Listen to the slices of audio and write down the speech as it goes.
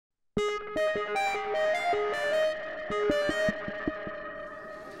My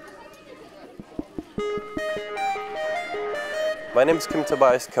name is Kim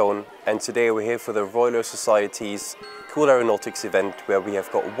Tobias Cohn, and today we're here for the Royal Aeronautical Society's Cool Aeronautics event, where we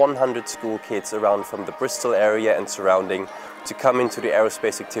have got 100 school kids around from the Bristol area and surrounding to come into the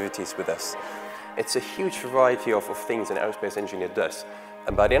aerospace activities with us. It's a huge variety of things an aerospace engineer does,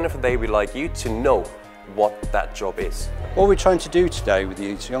 and by the end of the day we'd like you to know what that job is. What we're trying to do today with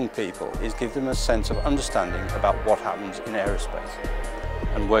these young people is give them a sense of understanding about what happens in aerospace.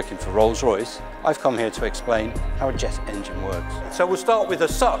 And working for Rolls-Royce, I've come here to explain how a jet engine works. So we'll start with a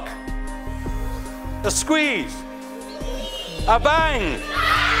suck, a squeeze, a bang,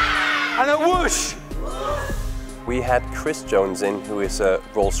 and a whoosh. We had Chris Jones in, who is a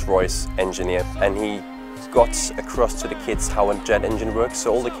Rolls-Royce engineer, and he got across to the kids how a jet engine works.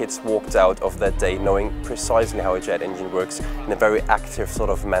 So all the kids walked out of that day knowing precisely how a jet engine works in a very active sort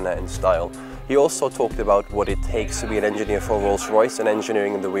of manner and style. He also talked about what it takes to be an engineer for Rolls-Royce and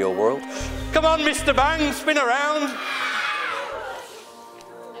engineering in the real world. Come on, Mr. Bang, spin around.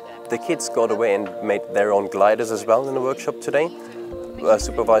 The kids got away and made their own gliders as well in the workshop today,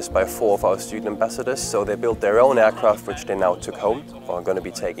 supervised by 4 of our student ambassadors. So they built their own aircraft, which they now took home, or are going to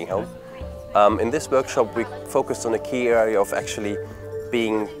be taking home. In this workshop, we focused on a key area of actually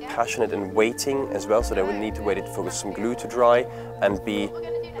being passionate and waiting as well. So they would need to wait for some glue to dry and be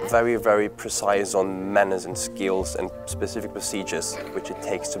very, very precise on manners and skills and specific procedures which it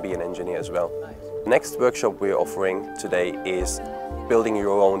takes to be an engineer as well. Next workshop we're offering today is building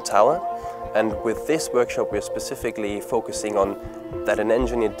your own tower, and with this workshop we're specifically focusing on that an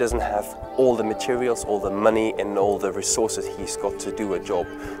engineer doesn't have all the materials, all the money and all the resources he's got to do a job.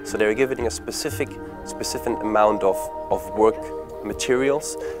 So they're giving a specific amount of work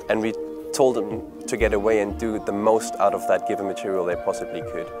materials, and we told them to get away and do the most out of that given material they possibly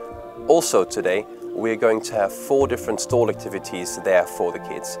could. Also today, we're going to have 4 different stall activities there for the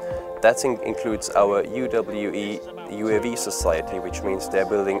kids. That includes our UWE Society, which means they're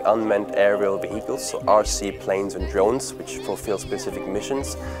building unmanned aerial vehicles, so RC planes and drones, which fulfill specific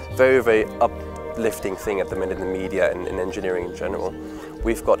missions. Very, very uplifting thing at the minute in the media and in engineering in general.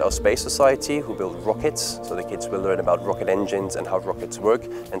 We've got our Space Society, who build rockets, so the kids will learn about rocket engines and how rockets work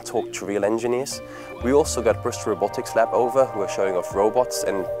and talk to real engineers. We also got Bristol Robotics Lab over, who are showing off robots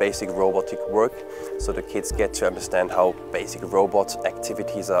and basic robotic work, so the kids get to understand how basic robot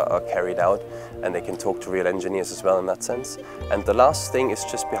activities are carried out, and they can talk to real engineers as well in that sense. And the last thing is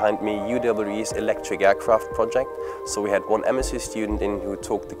just behind me, UWE's electric aircraft project. So we had one MSc student in who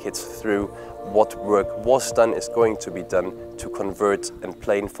talked the kids through what work was done, is going to be done to convert a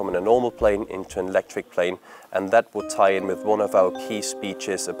plane from a normal plane into an electric plane, and that will tie in with one of our key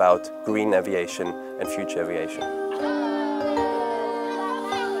speeches about green aviation and future aviation.